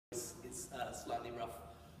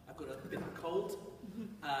got a bit of a cold,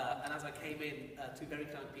 and as I came in, two very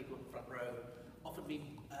kind people on the front row offered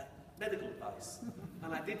me medical advice.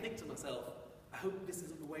 And I did think to myself, I hope this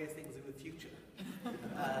isn't the way of things in the future.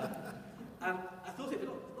 And I thought it,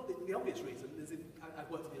 not the obvious reason, is I've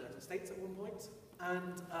worked in the United States at one point,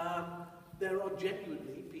 and there are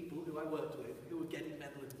genuinely people who I worked with who were getting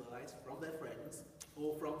medical advice from their friends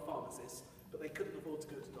or from pharmacists, but they couldn't afford to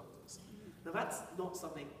go to doctors. Now that's not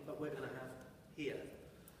something that we're going to have here.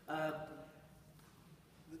 The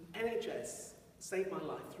NHS saved my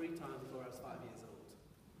life 3 times before I was 5 years old.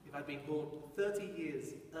 If I'd been born 30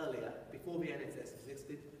 years earlier, before the NHS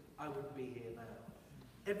existed, I wouldn't be here now.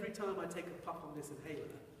 Every time I take a puff on this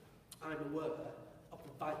inhaler, I'm aware of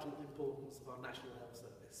the vital importance of our National Health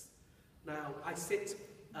Service. Now, I sit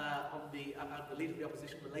I'm the leader of the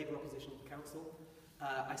opposition, the Labour Opposition Council.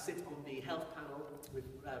 I sit on the health panel with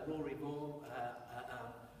Rory Vaughan,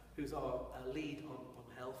 who's our lead on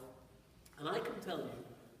health. And I can tell you,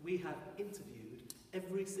 we have interviewed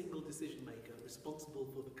every single decision maker responsible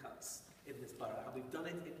for the cuts in this borough, and we've done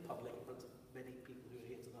it in public in front of many people who are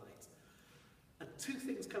here tonight. And 2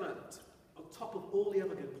 things come out, on top of all the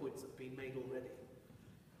other good points that have been made already.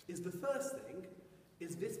 Is the first thing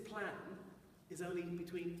is this plan is only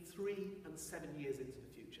between 3 and 7 years into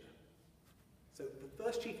the future. So the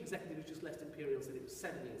first chief executive who just left Imperial said it was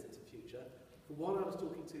 7 years into the future. The one I was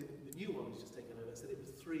talking to, the new one who's just taken over, said it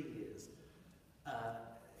was 3 years.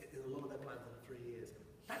 A lot of their plans are 3 years.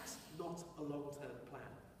 That's not a long-term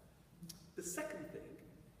plan. The second thing,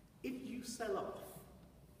 if you sell off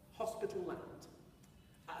hospital land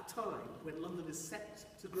at a time when London is set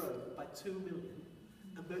to grow by 2 million,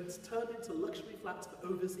 and when it's turned into luxury flats for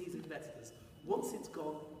overseas investors, once it's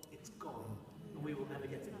gone, and we will never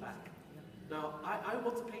get it back. Now, I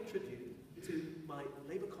want to pay tribute to my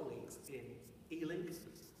Labour colleagues in Ealing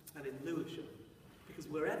and in Lewisham, because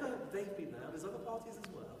wherever they've been now, there's other parties as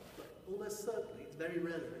well, but almost certainly, it's very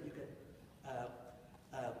rarely that you get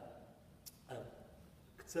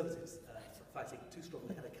Conservatives fighting too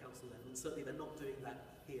strongly at a council level, and certainly they're not doing that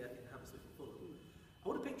here in Hammersmith and Fulham. I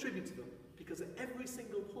want to pay tribute to them, because at every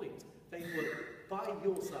single point, they were by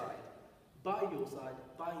your side, by your side,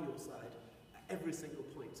 by your side, at every single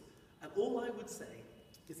point. And all I would say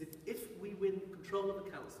is if we win control of the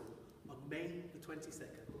council on May the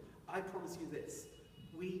 22nd, I promise you this,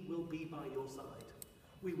 we will be by your side.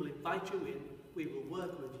 We will invite you in, we will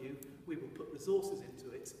work with you, we will put resources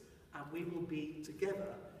into it, and we will be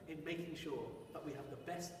together in making sure that we have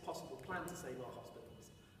the best possible plan to save our hospitals.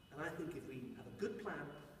 And I think if we have a good plan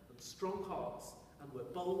and strong hearts, and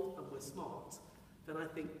we're bold and we're smart, then I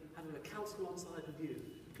think having a council on side with you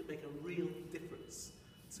could make a real difference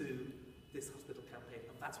to this hospital campaign.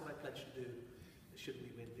 And that's what I pledge to do should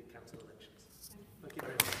we win the council elections. Thank you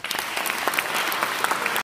very much.